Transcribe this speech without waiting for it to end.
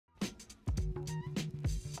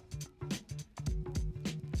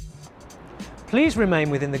Please remain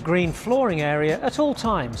within the green flooring area at all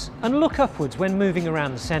times and look upwards when moving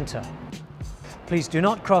around the centre. Please do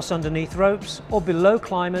not cross underneath ropes or below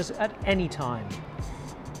climbers at any time.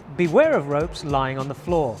 Beware of ropes lying on the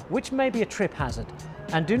floor, which may be a trip hazard,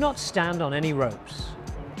 and do not stand on any ropes.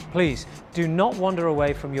 Please do not wander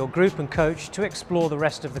away from your group and coach to explore the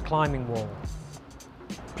rest of the climbing wall.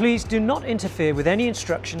 Please do not interfere with any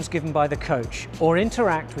instructions given by the coach or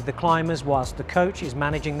interact with the climbers whilst the coach is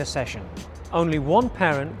managing the session. Only one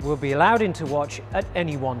parent will be allowed in to watch at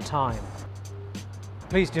any one time.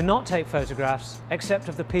 Please do not take photographs except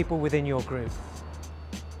of the people within your group.